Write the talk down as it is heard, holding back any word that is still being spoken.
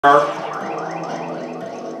Alright,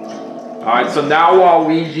 so now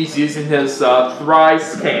Luigi's using his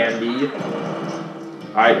thrice candy.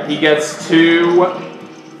 Alright, he gets 2,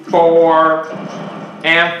 4,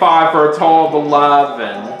 and 5 for a total of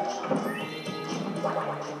 11.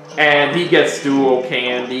 And he gets dual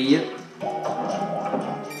candy.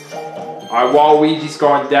 Alright, Waluigi's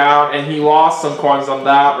going down, and he lost some coins on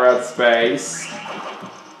that red space.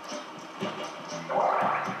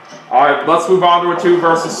 Alright, let's move on to a 2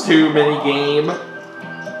 versus 2 minigame.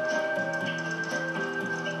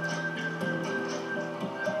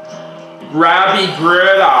 Grabby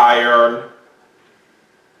Gridiron.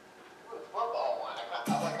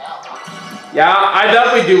 Yeah, I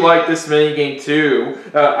definitely do like this minigame too.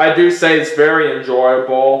 I do say it's very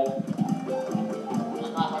enjoyable.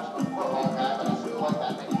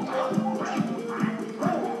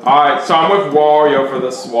 Alright, so I'm with Wario for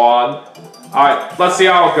this one. Alright, let's see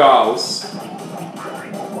how it goes.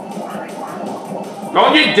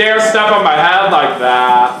 Don't you dare step on my head like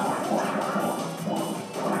that.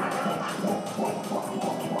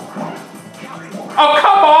 Oh,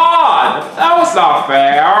 come on! That was not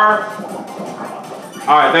fair.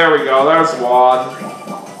 Alright, there we go. There's one.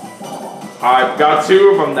 Alright, got 2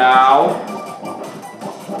 of them now.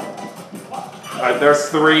 Alright, there's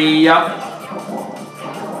 3.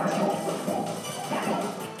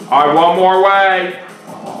 Alright, one more way.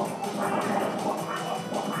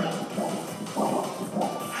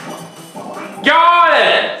 Got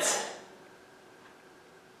it!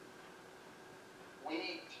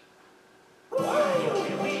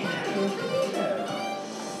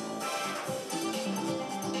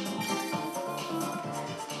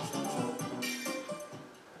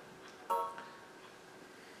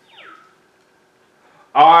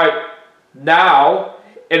 Alright, now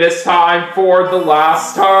it is time for the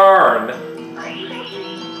last turn.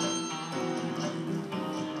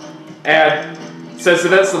 And since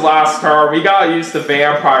it is the last turn, we gotta use the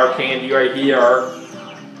vampire candy right here.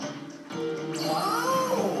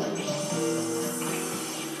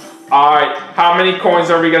 Alright, how many coins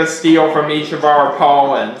are we gonna steal from each of our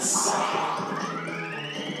opponents?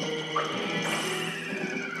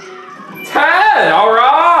 10!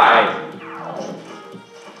 Alright!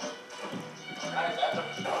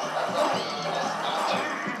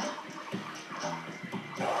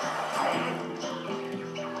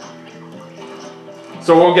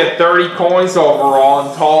 So we'll get 30 coins overall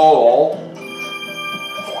in total.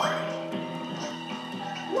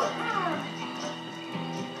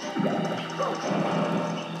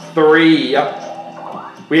 Three.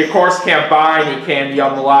 We of course can't buy any candy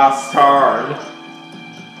on the last turn.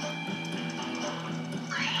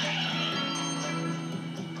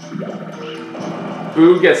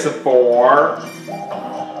 Boo gets a 4.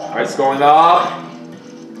 Alright, it's going up.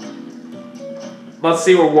 Let's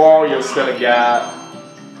see what Wario's gonna get.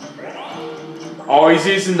 Oh, he's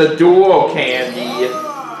using the dual candy.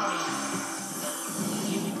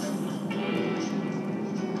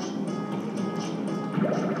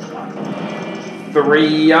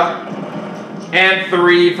 3. And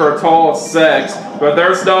 3 for a total of 6. But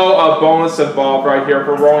there's no bonus involved right here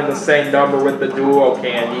for rolling the same number with the dual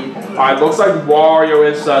candy. Alright, looks like Wario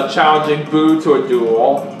is challenging Boo to a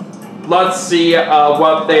duel. Let's see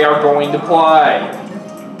what they are going to play.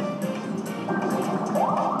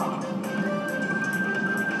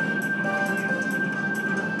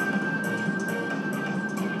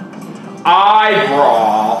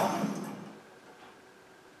 Eyebrow.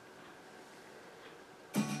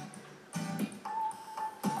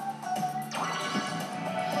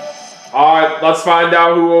 Alright, let's find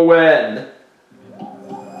out who will win.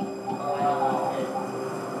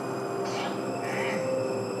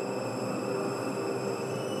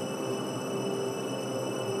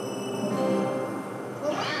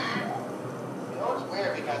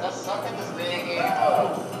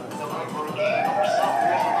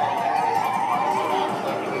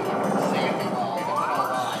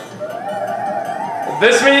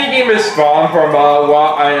 This minigame is fun from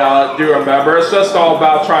what I do remember. It's just all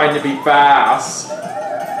about trying to be fast.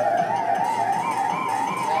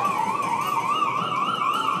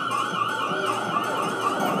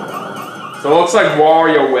 So it looks like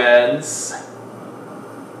Wario wins.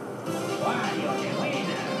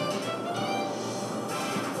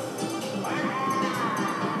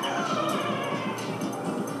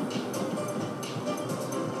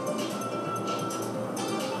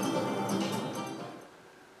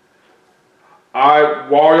 Alright,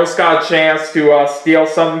 Wario's got a chance to steal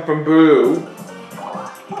something from Boo.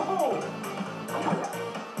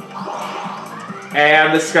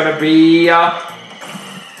 And it's gonna be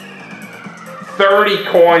 30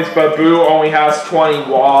 coins, but Boo only has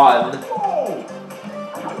 21.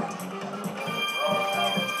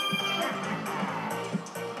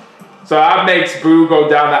 So that makes Boo go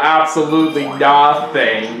down to absolutely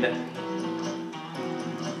nothing.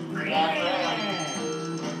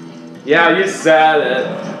 Yeah, you said it.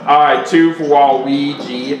 Alright, 2 for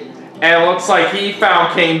Waluigi. And it looks like he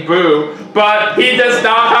found King Boo, but he does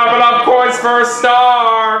not have enough coins for a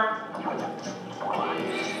star!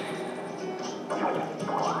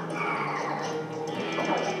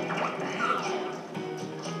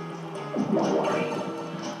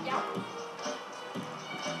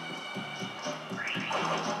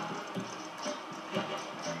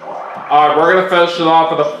 Alright, we're gonna finish it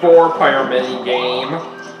off with a 4-player mini game.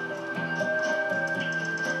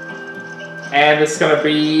 And it's gonna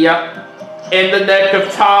be In the Nick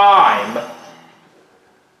of Time. The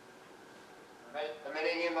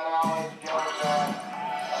mini game that I always joke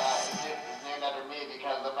is named after me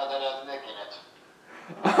because the mother has Nick in it.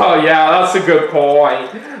 Oh yeah, that's a good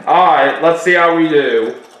point. Alright, let's see how we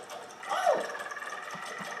do.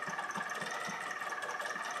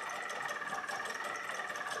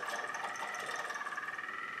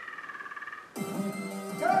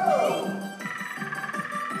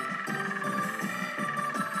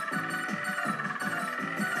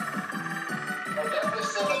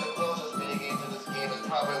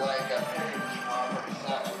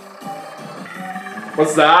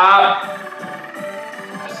 What's that?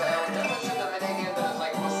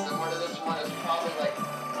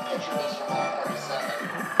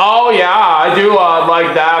 Oh yeah, I do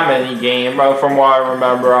like that mini game from what I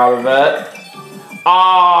remember out of it.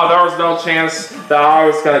 Oh, there was no chance that I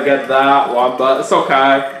was gonna get that one, but it's okay.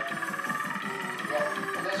 Yeah,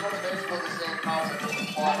 and this one's basically the same concept as the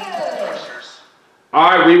plot pictures.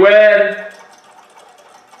 Alright, we win!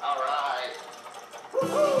 Alright.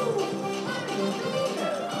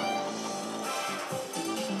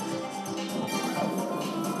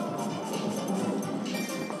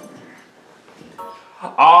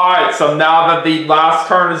 Alright, so now that the last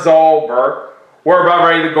turn is over, we're about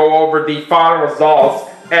ready to go over the final results,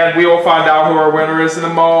 and we will find out who our winner is in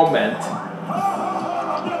a moment.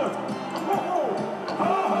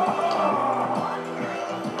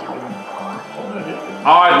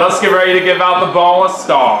 Alright, let's get ready to give out the bonus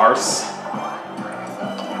stars.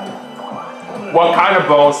 What kind of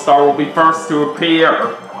bonus star will be first to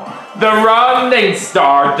appear? The running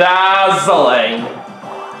star, dazzling.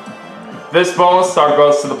 This bonus star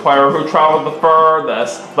goes to the player who traveled the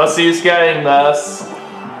furthest. Let's see who's getting this.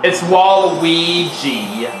 It's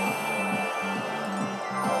Waluigi.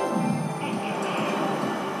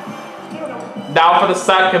 Now for the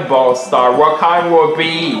second bonus star, what kind will it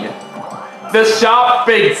be? The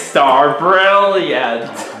shopping star, brilliant.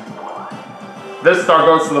 This star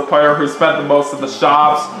goes to the player who spent the most of the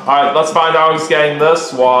shops. Alright, let's find out who's getting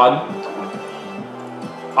this one.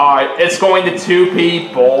 Alright, it's going to 2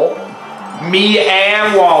 people. Me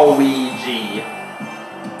and Waluigi.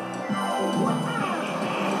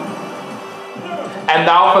 And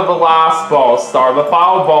now for the last ball star. The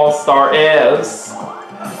final ball star is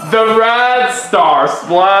the red star,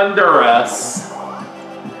 Splendorous.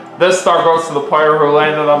 This star goes to the player who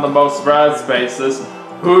landed on the most red spaces.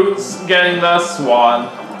 Who's getting this one?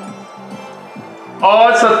 Oh,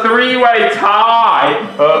 it's a 3-way tie.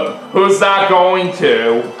 Who's that going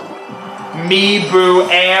to? Me, Boo,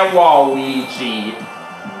 and Waluigi.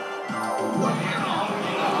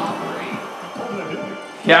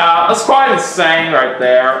 Yeah, that's quite insane right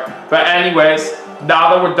there. But anyways,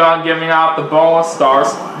 now that we're done giving out the bonus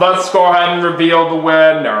stars, let's go ahead and reveal the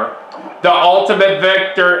winner. The ultimate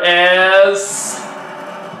victor is...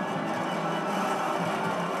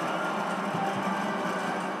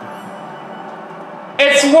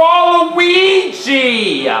 it's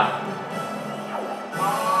Waluigi!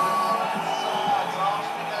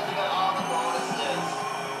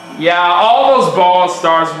 Yeah, all those bonus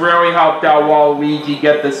stars really helped out Waluigi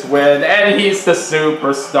get this win, and he's the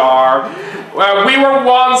superstar. We were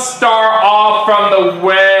 1 star off from the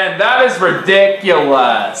win. That is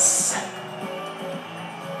ridiculous.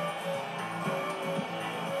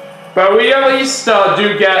 But we at least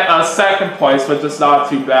do get a 2nd place, which is not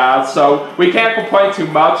too bad, so we can't complain too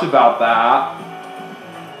much about that.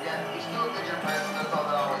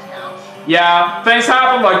 Yeah, things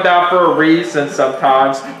happen like that for a reason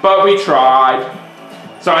sometimes, but we tried.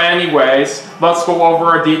 So anyways, let's go over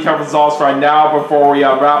our detailed results right now before we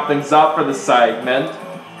wrap things up for the segment.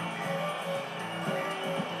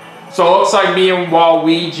 So it looks like me and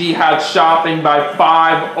Waluigi had shopping by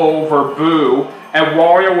 5 over Boo, and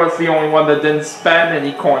Wario was the only one that didn't spend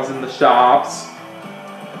any coins in the shops.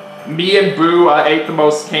 Me and Boo ate the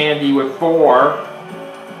most candy with 4.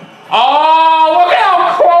 Oh, look at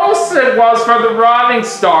how close it was for the running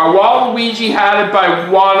star. Waluigi had it by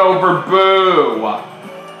 1 over Boo. Oh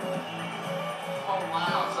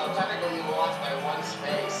wow, so technically you lost by 1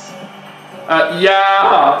 space.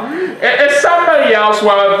 Yeah. If somebody else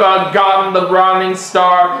would have gotten the running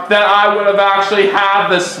star, then I would have actually had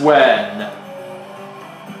this win.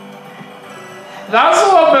 That's a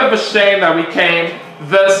little bit of a shame that we came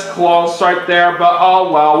this close right there, but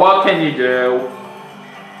oh well, what can you do?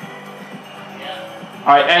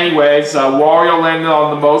 Alright, anyways, Wario landed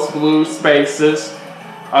on the most blue spaces.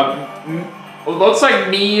 It looks like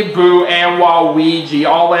me, Boo, and Waluigi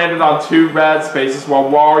all landed on 2 red spaces, while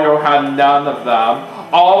Wario had none of them.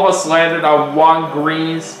 All of us landed on 1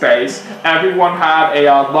 green space. Everyone had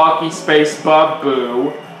a lucky space but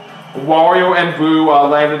Boo. Wario and Boo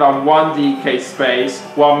landed on 1 DK space,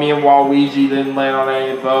 while me and Waluigi didn't land on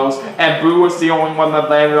any of those. And Boo was the only one that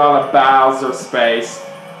landed on a Bowser space.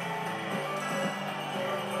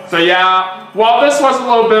 So yeah, well, this was a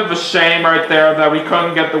little bit of a shame right there that we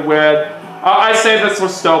couldn't get the win. I say this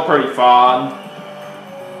was still pretty fun.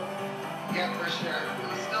 Yeah, for sure. It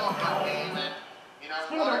was still a fun game, and, you know,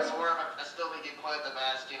 for what it's worth, I still think you played the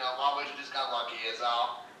best. You know, Waluigi just got lucky is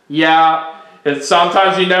all. Yeah,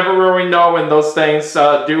 sometimes you never really know when those things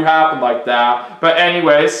do happen like that. But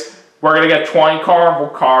anyways, we're going to get 20 carnival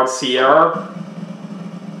cards here.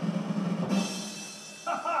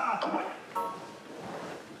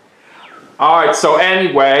 Alright, so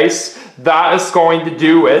anyways, that is going to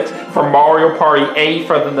do it for Mario Party 8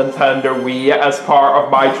 for the Nintendo Wii as part of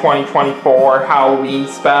my 2024 Halloween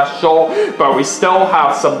special. But we still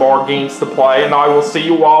have some more games to play, and I will see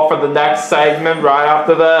you all for the next segment right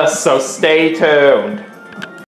after this, so stay tuned.